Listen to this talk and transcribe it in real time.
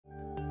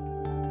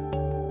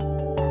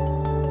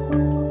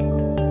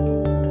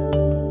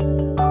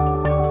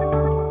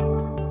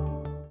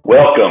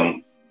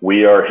Welcome.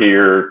 We are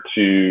here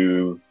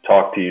to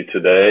talk to you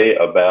today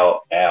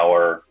about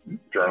our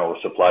Journal of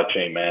Supply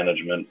Chain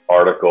Management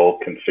article,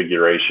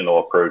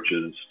 Configurational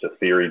Approaches to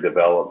Theory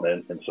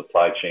Development in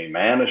Supply Chain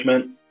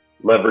Management,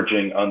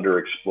 Leveraging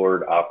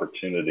Underexplored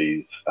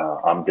Opportunities.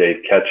 I'm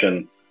Dave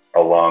Ketchen,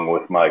 along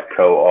with my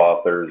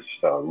co-authors,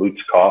 Lutz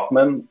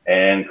Kaufmann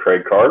and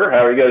Craig Carter.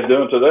 How are you guys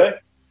doing today?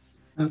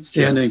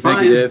 Outstanding.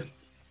 Thank you, Dave.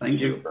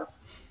 Thank you.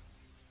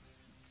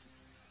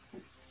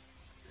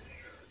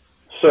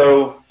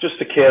 So just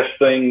to cast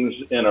things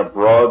in a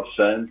broad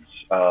sense,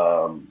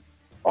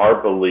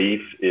 our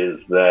belief is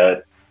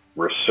that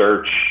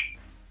research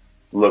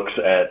looks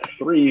at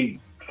three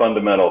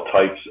fundamental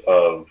types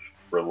of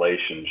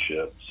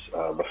relationships.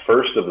 The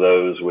first of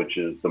those, which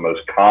is the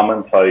most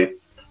common type,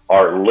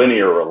 are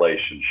linear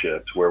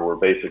relationships, where we're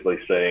basically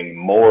saying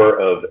more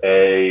of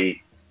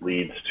A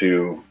leads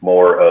to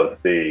more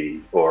of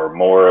B, or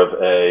more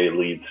of A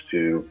leads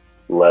to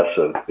less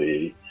of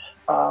B.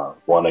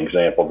 One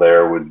example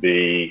there would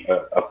be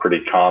a pretty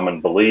common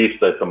belief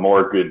that the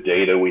more good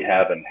data we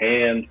have in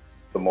hand,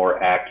 the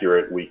more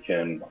accurate we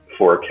can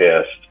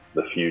forecast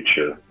the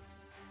future.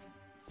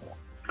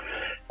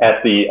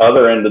 At the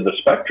other end of the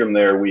spectrum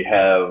there, we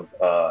have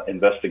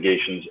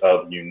investigations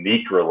of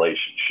unique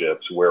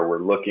relationships, where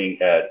we're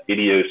looking at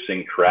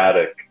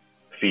idiosyncratic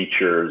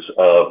features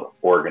of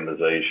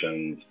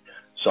organizations.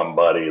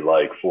 Somebody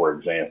like, for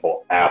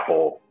example,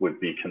 Apple would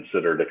be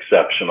considered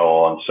exceptional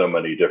on so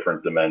many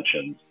different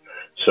dimensions.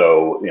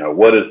 So,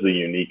 what is the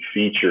unique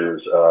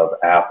features of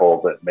Apple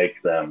that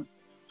make them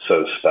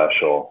so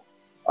special?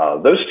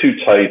 Those two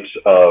types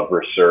of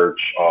research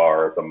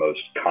are the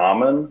most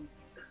common.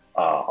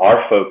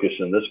 Our focus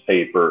in this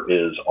paper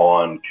is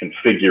on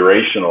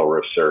configurational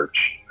research,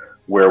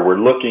 where we're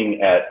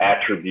looking at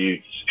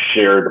attributes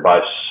shared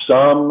by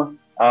some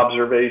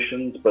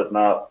observations, but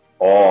not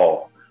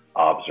all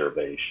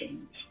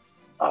observations.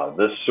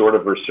 This sort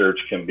of research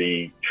can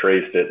be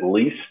traced at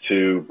least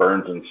to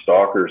Burns and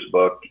Stalker's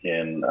book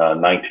in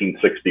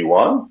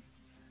 1961,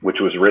 which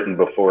was written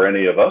before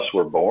any of us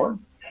were born.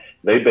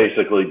 They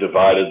basically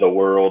divided the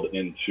world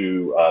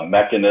into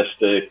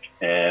mechanistic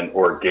and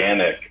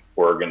organic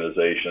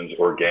organizations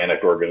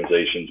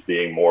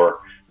being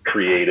more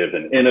creative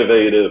and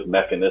innovative,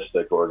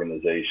 mechanistic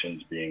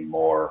organizations being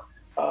more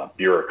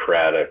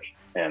bureaucratic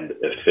and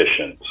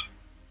efficient.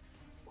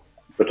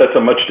 But that's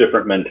a much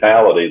different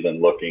mentality than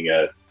looking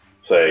at,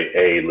 say,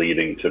 A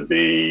leading to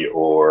B,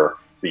 or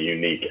the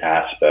unique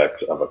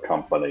aspects of a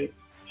company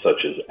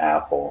such as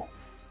Apple.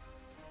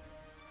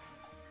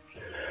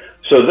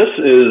 So this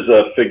is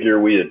a figure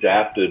we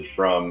adapted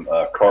from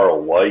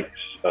Carl Weick's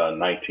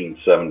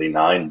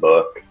 1979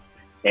 book,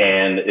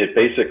 and it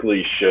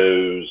basically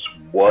shows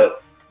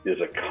what is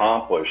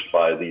accomplished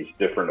by these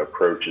different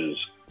approaches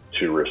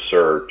to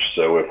research.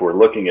 So if we're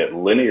looking at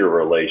linear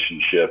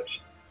relationships,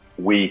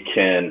 we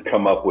can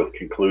come up with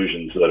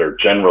conclusions that are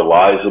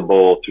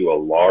generalizable to a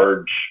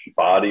large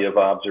body of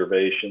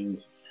observations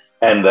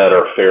and that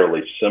are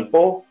fairly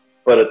simple,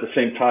 but at the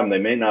same time, they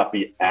may not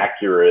be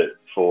accurate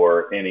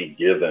for any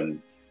given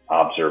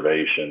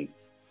observation.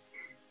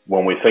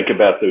 When we think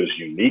about those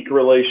unique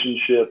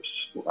relationships,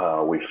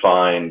 we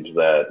find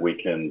that we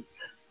can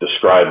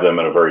describe them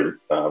in a very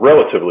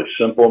relatively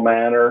simple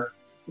manner,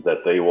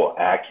 that they will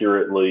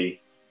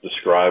accurately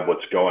describe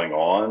what's going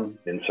on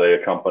in, say,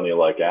 a company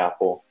like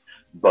Apple.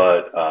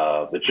 But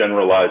the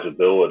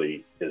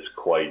generalizability is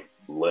quite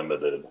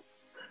limited.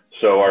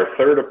 So our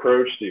third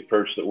approach, the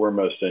approach that we're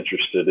most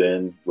interested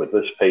in with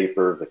this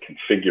paper, the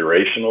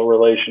configurational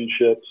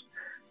relationships,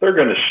 they're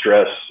going to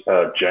stress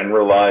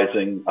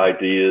generalizing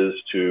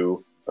ideas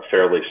to a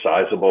fairly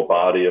sizable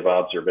body of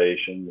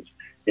observations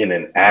in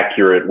an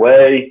accurate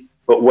way,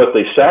 but what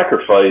they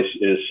sacrifice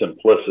is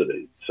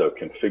simplicity. So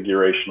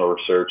configurational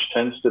research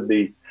tends to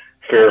be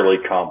fairly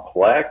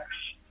complex,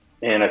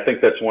 and I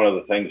think that's one of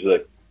the things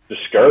that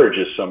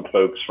discourages some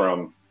folks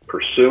from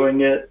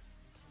pursuing it.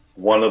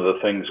 One of the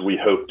things we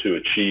hope to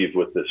achieve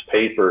with this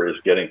paper is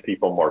getting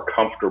people more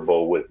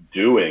comfortable with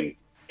doing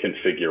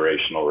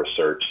configurational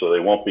research, so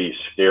they won't be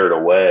scared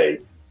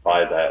away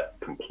by that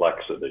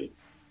complexity.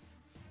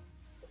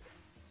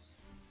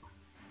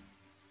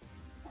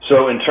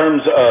 So in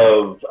terms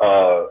of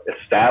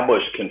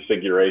established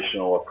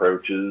configurational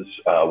approaches,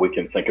 we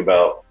can think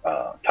about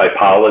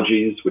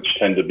typologies, which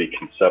tend to be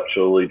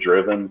conceptually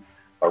driven.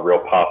 A real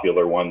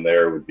popular one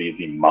there would be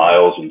the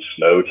Miles and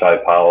Snow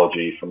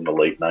typology from the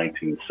late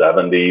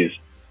 1970s,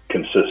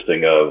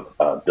 consisting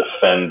of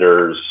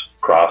defenders,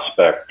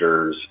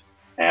 prospectors,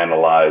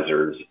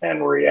 analyzers,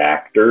 and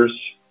reactors.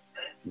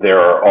 There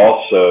are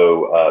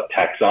also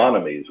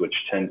taxonomies, which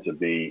tend to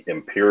be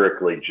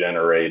empirically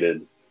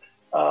generated,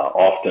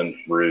 often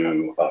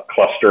through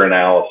cluster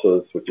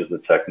analysis, which is a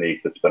technique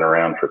that's been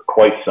around for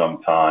quite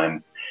some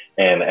time.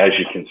 And as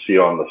you can see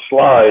on the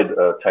slide,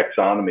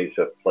 taxonomies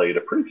have played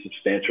a pretty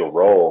substantial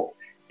role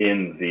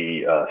in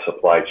the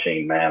supply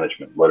chain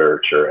management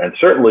literature. And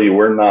certainly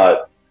we're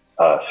not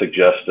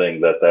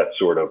suggesting that that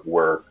sort of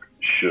work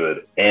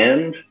should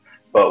end,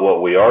 But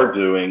what we are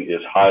doing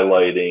is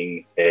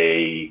highlighting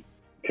a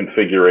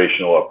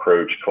configurational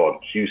approach called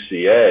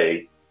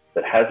QCA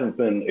that hasn't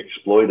been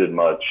exploited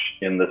much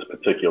in this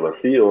particular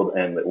field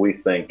and that we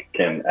think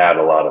can add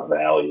a lot of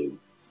value.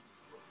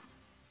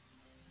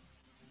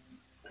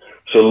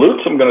 So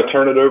Lutz, I'm going to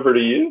turn it over to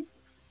you.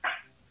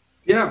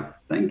 Yeah,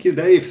 thank you,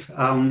 Dave.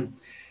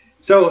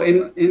 So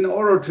in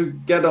order to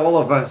get all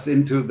of us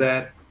into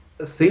that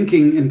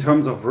thinking in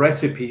terms of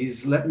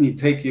recipes, let me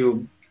take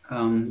you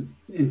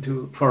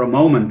for a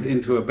moment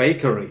into a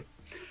bakery.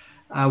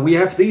 We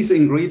have these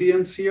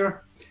ingredients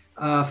here,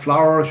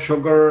 flour,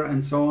 sugar,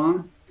 and so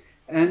on.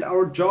 And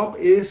our job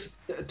is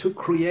to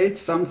create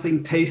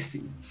something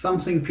tasty,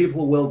 something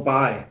people will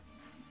buy.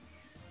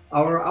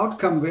 Our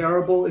outcome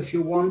variable, if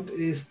you want,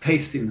 is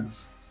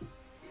tastiness.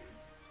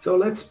 So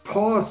let's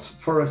pause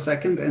for a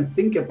second and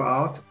think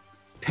about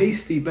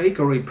tasty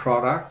bakery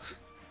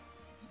products,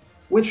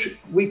 which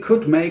we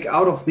could make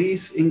out of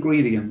these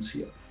ingredients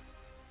here.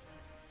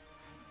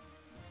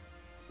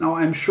 Now,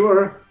 I'm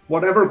sure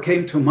whatever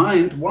came to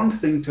mind, one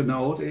thing to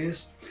note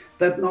is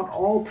that not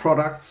all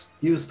products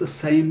use the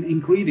same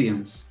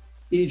ingredients.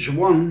 Each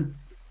one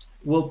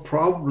will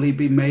probably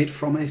be made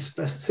from a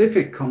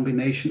specific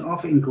combination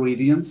of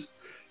ingredients.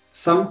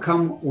 Some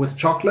come with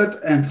chocolate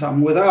and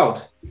some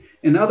without.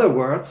 In other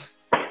words,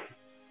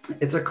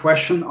 it's a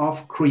question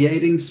of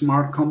creating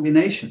smart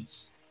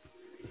combinations.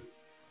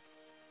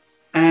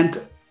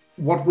 And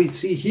what we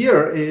see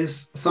here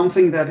is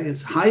something that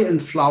is high in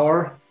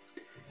flour,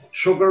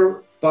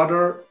 sugar,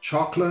 butter,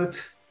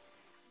 chocolate,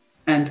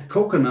 and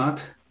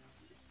coconut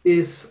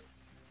is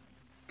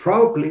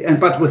probably,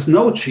 but with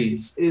no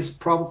cheese, is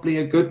probably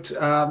a good,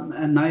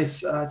 a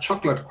nice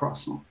chocolate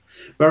croissant.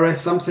 Whereas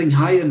something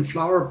high in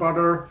flour,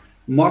 butter,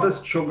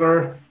 modest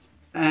sugar,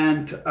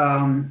 and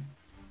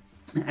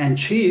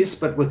cheese,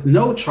 but with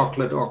no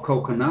chocolate or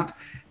coconut,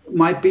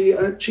 might be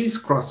a cheese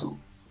croissant.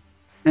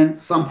 And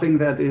something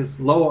that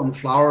is low on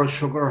flour,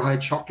 sugar, high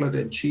chocolate,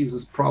 and cheese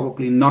is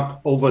probably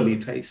not overly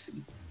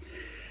tasty.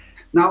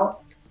 Now,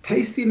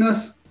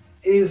 tastiness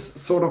is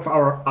sort of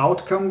our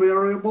outcome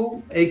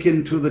variable,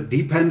 akin to the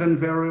dependent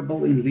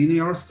variable in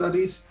linear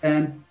studies,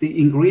 and the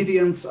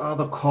ingredients are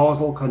the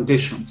causal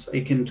conditions,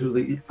 akin to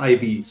the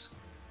IVs.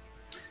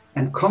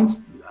 And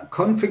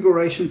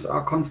configurations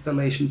are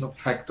constellations of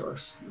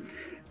factors.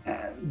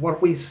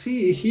 What we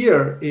see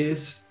here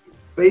is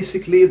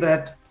basically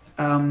that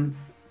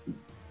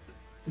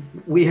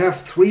we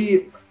have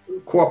three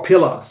core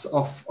pillars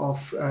of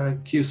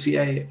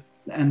QCA,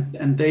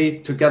 and they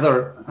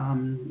together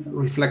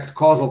reflect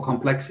causal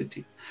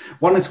complexity.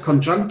 One is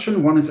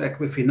conjunction, one is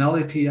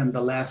equifinality, and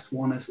the last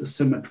one is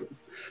asymmetry.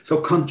 So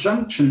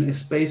conjunction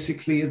is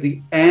basically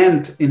the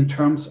and in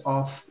terms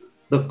of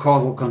the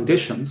causal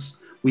conditions.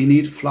 We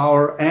need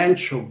flour and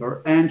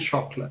sugar and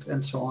chocolate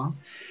and so on.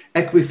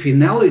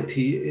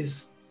 Equifinality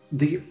is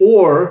the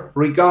or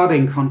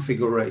regarding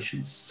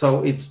configurations.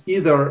 So it's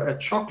either a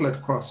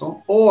chocolate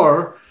croissant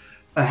or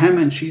a ham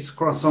and cheese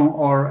croissant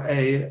or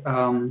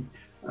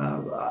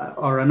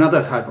or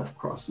another type of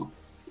croissant.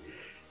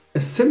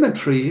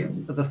 Asymmetry,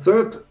 the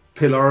third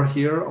pillar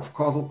here of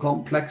causal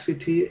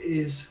complexity,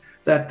 is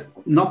that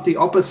not the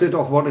opposite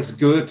of what is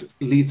good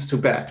leads to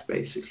bad,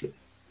 basically.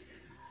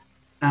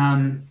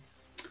 And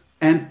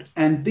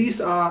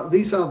these are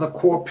the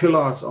core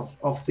pillars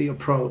of the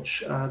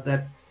approach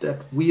that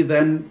we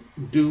then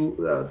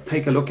do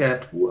take a look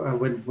at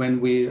when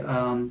we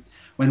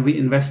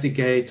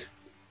investigate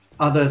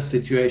other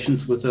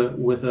situations with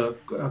a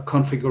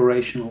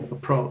configurational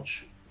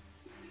approach.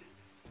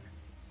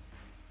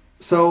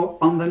 So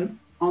on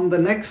the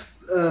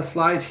next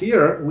slide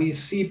here, we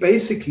see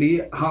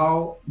basically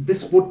how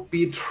this would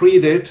be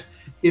treated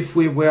if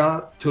we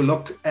were to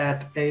look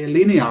at a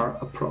linear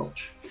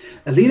approach.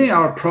 A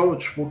linear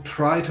approach would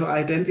try to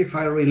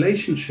identify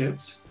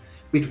relationships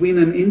between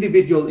an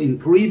individual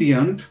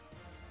ingredient,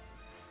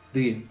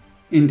 the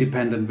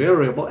independent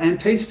variable, and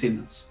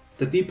tastiness,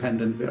 the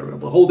dependent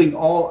variable, holding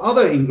all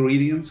other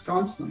ingredients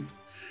constant,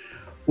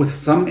 with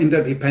some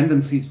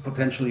interdependencies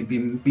potentially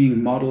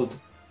being modeled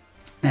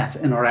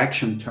as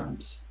interaction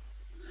terms.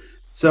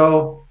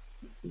 So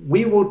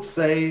we would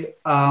say,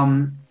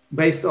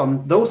 based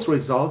on those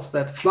results,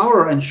 that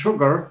flour and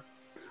sugar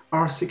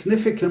are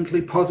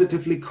significantly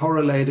positively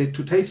correlated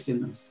to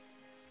tastiness.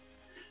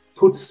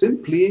 Put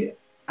simply,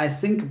 I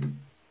think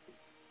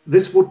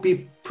this would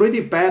be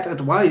pretty bad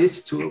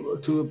advice to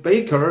a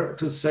baker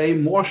to say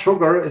more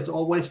sugar is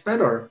always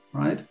better,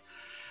 right?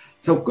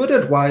 So good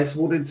advice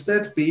would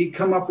instead be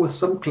come up with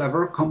some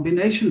clever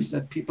combinations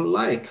that people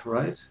like,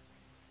 right?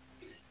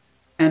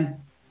 And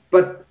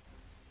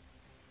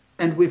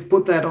we've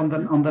put that on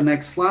the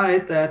next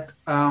slide, that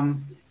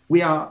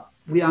we are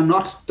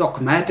not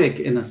dogmatic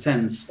in a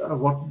sense.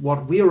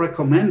 What we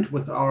recommend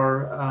with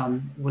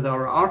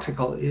our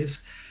article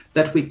is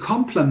that we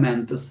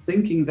complement this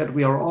thinking that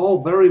we are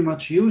all very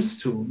much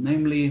used to,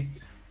 namely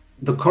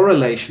the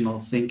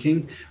correlational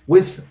thinking,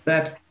 with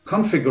that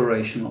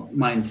configurational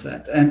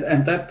mindset,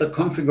 and that the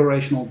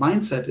configurational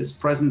mindset is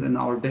present in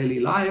our daily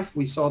life.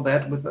 We saw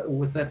that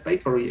with that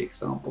bakery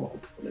example,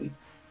 hopefully.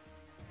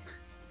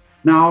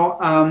 Now,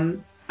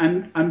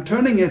 I'm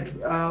turning it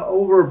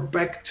over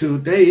back to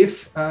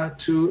Dave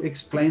to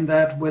explain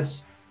that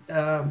with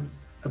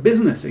a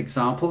business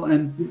example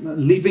and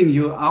leaving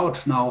you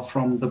out now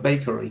from the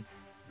bakery.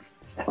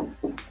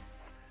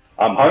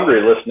 I'm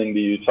hungry listening to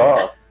you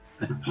talk.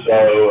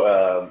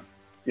 So,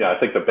 I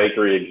think the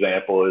bakery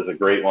example is a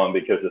great one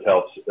because it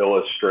helps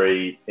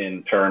illustrate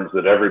in terms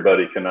that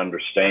everybody can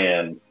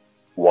understand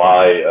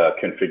why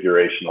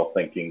configurational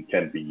thinking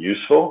can be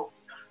useful.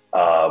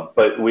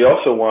 But we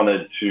also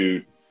wanted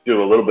to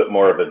do a little bit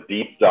more of a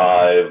deep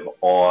dive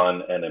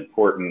on an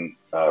important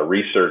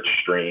research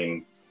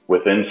stream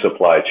within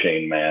supply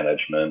chain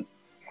management.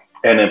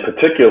 And in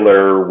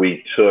particular,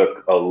 we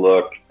took a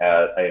look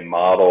at a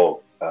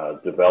model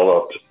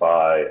developed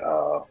by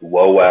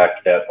Wowak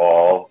et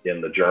al. In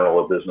the Journal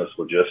of Business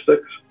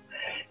Logistics.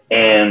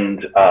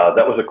 And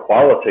that was a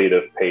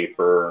qualitative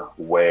paper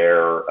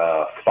where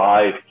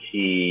 5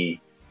 key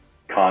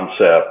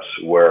concepts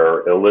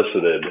were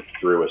elicited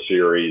through a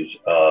series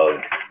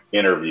of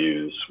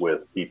interviews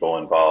with people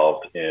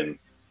involved in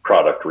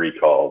product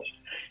recalls.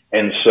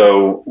 And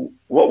so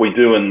what we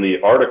do in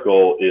the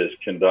article is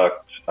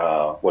conduct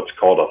what's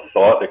called a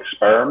thought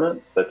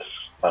experiment. That's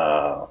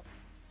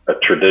a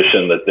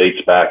tradition that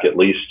dates back at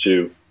least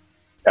to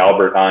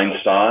Albert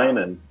Einstein,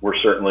 and we're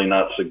certainly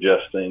not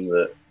suggesting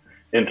that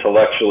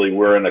intellectually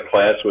we're in a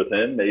class with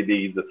him.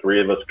 Maybe the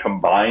 3 of us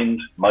combined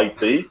might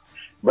be,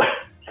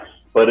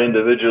 but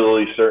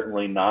individually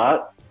certainly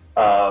not.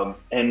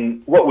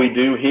 And what we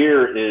do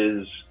here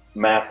is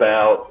map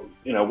out,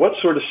 what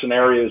sort of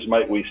scenarios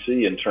might we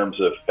see in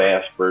terms of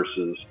fast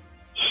versus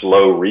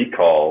slow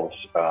recalls.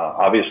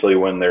 Obviously,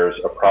 when there's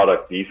a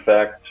product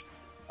defect,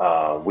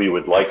 we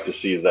would like to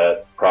see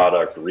that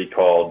product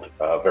recalled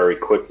very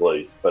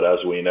quickly. But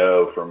as we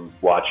know from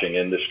watching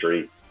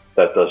industry,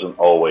 that doesn't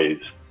always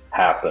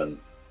happen.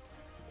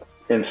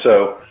 And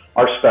so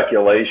our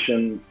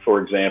speculation,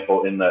 for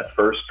example, in that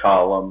first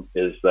column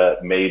is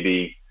that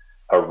maybe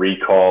a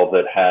recall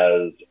that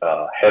has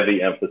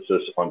heavy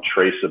emphasis on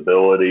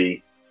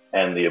traceability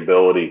and the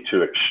ability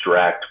to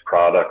extract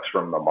products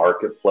from the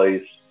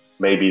marketplace,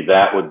 maybe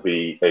that would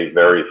be a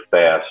very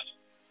fast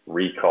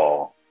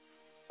recall.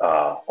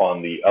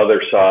 On the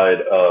other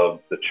side of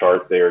the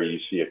chart there, you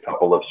see a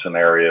couple of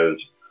scenarios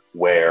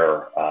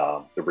where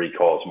the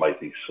recalls might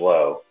be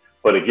slow.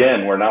 But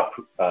again, we're not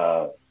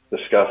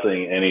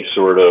discussing any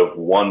sort of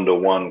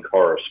one-to-one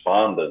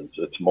correspondence.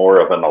 It's more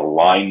of an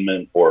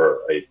alignment or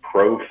a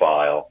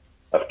profile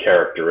of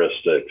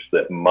characteristics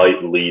that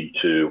might lead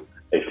to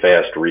a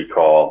fast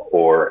recall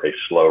or a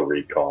slow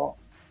recall.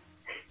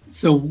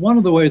 So one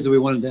of the ways that we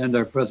wanted to end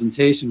our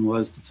presentation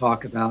was to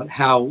talk about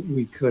how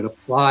we could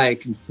apply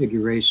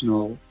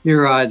configurational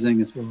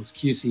theorizing as well as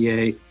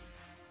QCA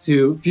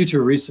to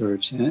future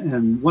research.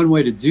 And one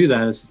way to do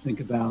that is to think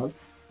about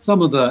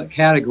some of the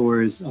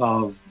categories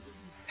of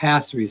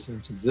past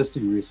research,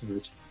 existing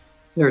research.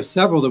 There are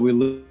several that we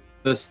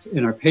list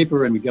in our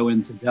paper, and we go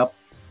into depth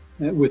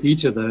with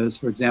each of those.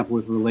 For example,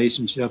 with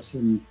relationships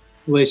and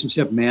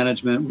relationship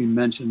management, we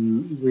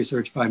mentioned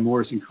research by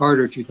Morris and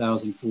Carter,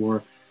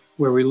 2004,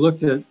 where we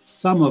looked at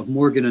some of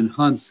Morgan and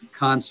Hunt's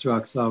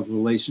constructs of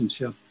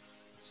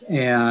relationships.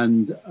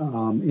 And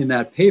in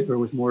that paper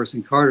with Morris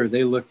and Carter,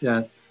 they looked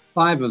at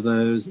 5 of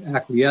those: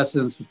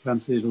 acquiescence,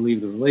 propensity to leave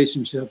the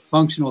relationship,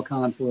 functional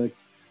conflict,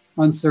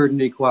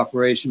 uncertainty,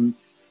 cooperation.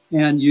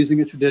 And using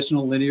a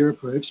traditional linear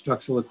approach,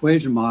 structural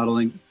equation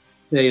modeling,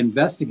 they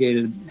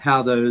investigated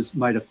how those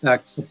might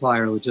affect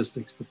supplier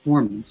logistics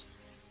performance.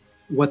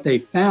 What they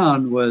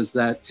found was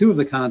that 2 of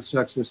the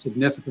constructs were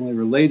significantly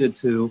related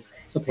to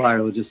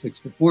supplier logistics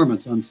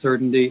performance: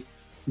 uncertainty,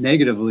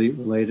 negatively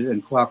related,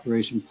 and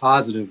cooperation,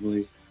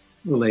 positively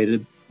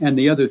related. And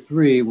the other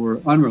 3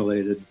 were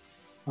unrelated.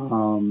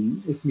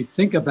 If we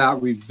think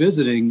about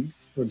revisiting,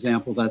 for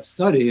example, that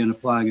study and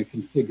applying a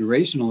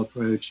configurational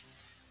approach,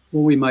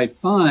 what we might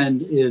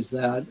find is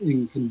that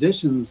in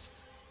conditions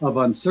of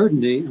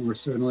uncertainty, and we're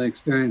certainly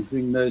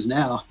experiencing those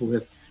now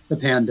with the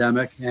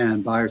pandemic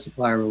and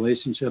buyer-supplier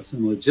relationships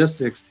and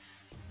logistics,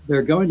 there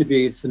are going to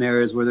be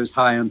scenarios where there's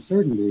high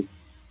uncertainty.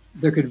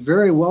 There could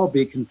very well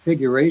be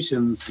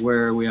configurations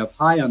where we have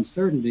high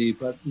uncertainty,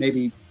 but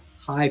maybe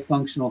high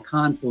functional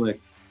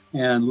conflict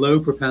and low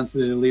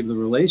propensity to leave the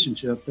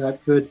relationship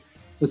that could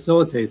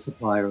facilitate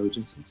supplier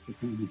logistics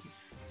performance.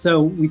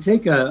 So we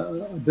take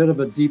a bit of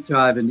a deep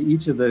dive into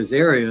each of those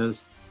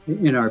areas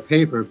in our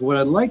paper. But what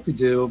I'd like to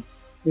do,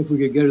 if we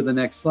could go to the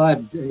next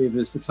slide, Dave,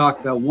 is to talk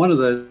about one of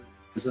those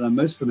that I'm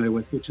most familiar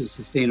with, which is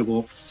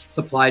sustainable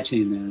supply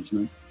chain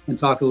management, and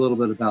talk a little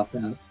bit about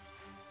that.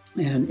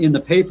 And in the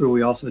paper,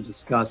 we also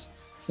discuss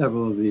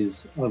several of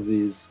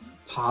these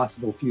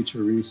possible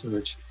future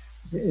research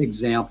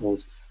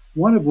examples.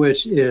 One of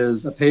which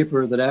is a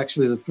paper that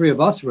actually the 3 of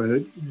us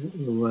wrote.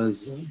 It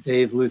was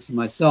Dave, Lutz, and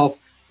myself.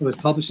 It was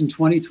published in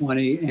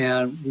 2020,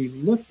 and we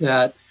looked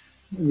at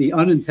the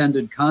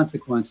unintended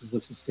consequences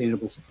of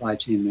sustainable supply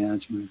chain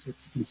management.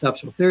 It's a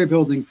conceptual theory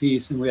building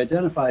piece, and we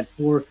identified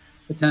 4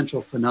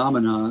 potential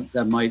phenomena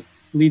that might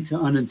lead to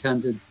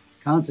unintended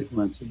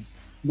consequences.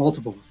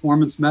 Multiple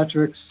performance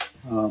metrics,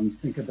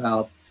 think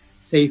about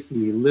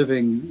safety,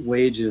 living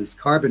wages,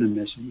 carbon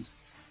emissions.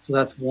 So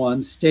that's one.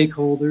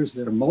 Stakeholders,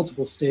 there are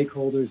multiple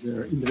stakeholders.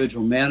 There are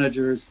individual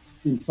managers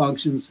in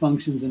functions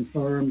in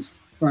firms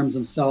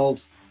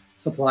themselves,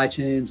 supply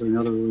chains, or in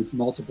other words,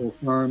 multiple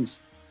firms.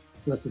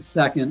 So that's a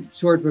second.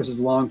 Short versus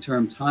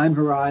long-term time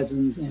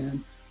horizons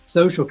and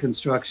social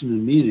construction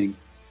and meaning.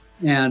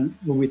 And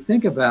when we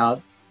think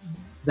about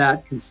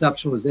that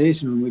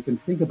conceptualization, we can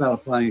think about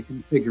applying a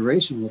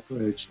configurational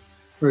approach.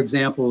 For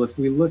example, if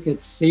we look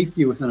at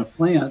safety within a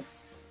plant,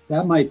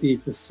 that might be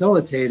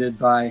facilitated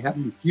by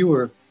having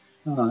fewer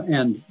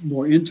and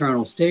more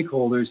internal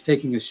stakeholders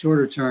taking a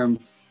shorter term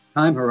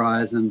time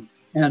horizon.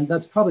 And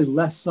that's probably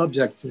less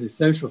subject to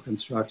social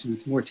construction.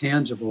 It's more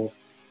tangible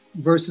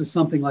versus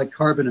something like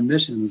carbon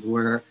emissions,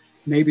 where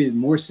maybe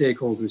more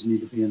stakeholders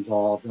need to be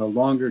involved. A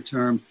longer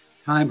term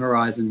time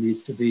horizon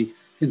needs to be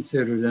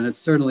considered, and it's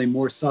certainly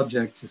more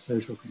subject to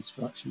social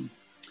construction.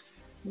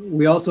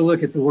 We also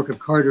look at the work of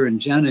Carter and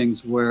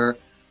Jennings, where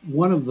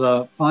one of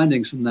the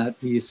findings from that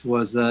piece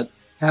was that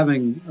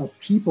having a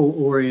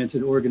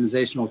people-oriented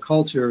organizational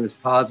culture is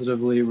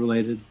positively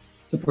related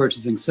to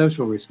purchasing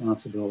social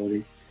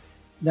responsibility.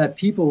 That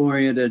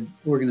people-oriented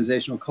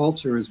organizational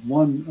culture is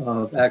one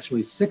of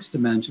actually 6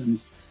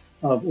 dimensions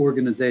of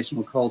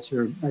organizational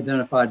culture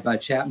identified by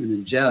Chapman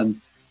and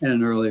Jen in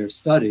an earlier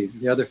study.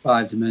 The other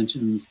 5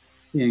 dimensions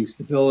being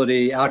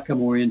stability,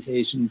 outcome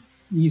orientation,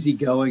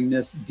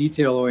 easygoingness,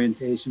 detail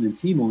orientation, and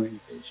team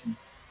orientation.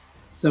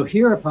 So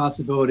here a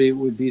possibility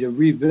would be to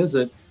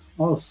revisit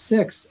all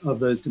 6 of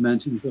those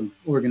dimensions of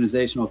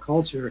organizational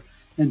culture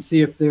and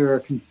see if there are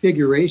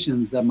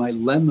configurations that might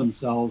lend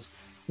themselves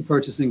to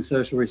purchasing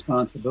social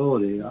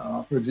responsibility.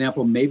 For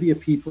example, maybe a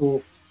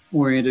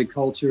people-oriented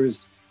culture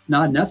is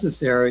not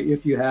necessary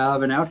if you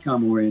have an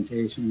outcome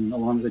orientation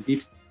along with a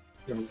detail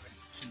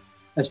orientation.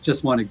 That's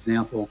just one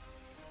example.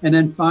 And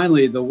then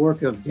finally, the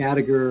work of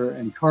Gadiger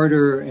and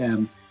Carter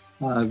and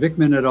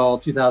Vickman et al.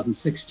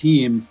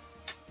 2016,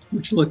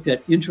 which looked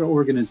at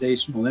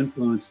intra-organizational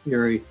influence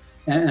theory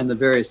and the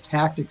various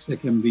tactics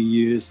that can be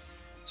used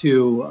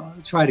to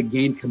try to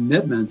gain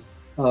commitment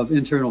of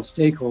internal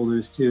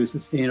stakeholders to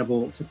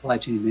sustainable supply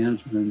chain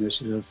management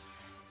initiatives.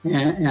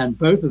 And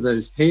both of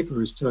those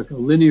papers took a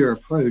linear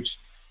approach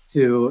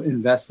to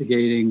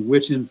investigating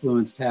which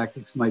influence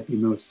tactics might be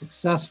most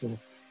successful.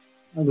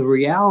 The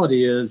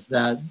reality is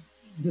that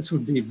this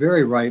would be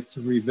very ripe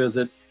to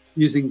revisit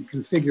using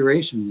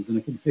configurations in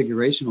a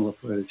configurational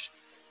approach.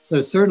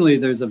 So certainly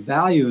there's a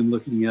value in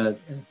looking at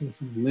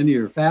this in a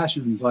linear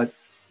fashion, but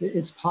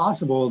it's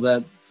possible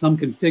that some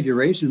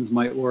configurations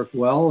might work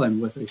well,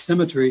 and with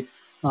asymmetry,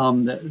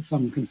 that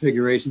some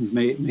configurations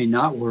may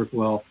not work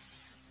well.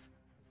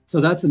 So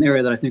that's an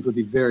area that I think would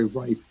be very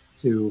ripe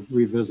to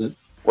revisit.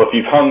 Well, if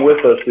you've hung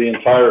with us the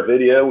entire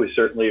video, we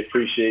certainly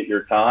appreciate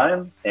your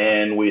time,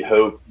 and we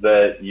hope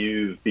that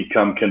you've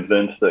become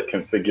convinced that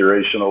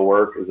configurational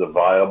work is a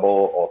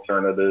viable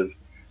alternative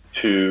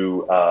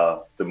to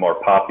the more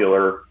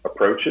popular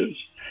approaches.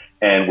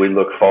 And we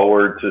look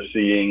forward to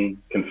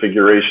seeing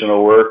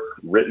configurational work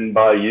written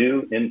by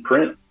you in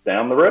print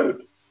down the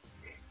road.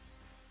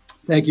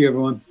 Thank you,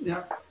 everyone.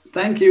 Yeah,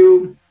 thank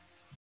you.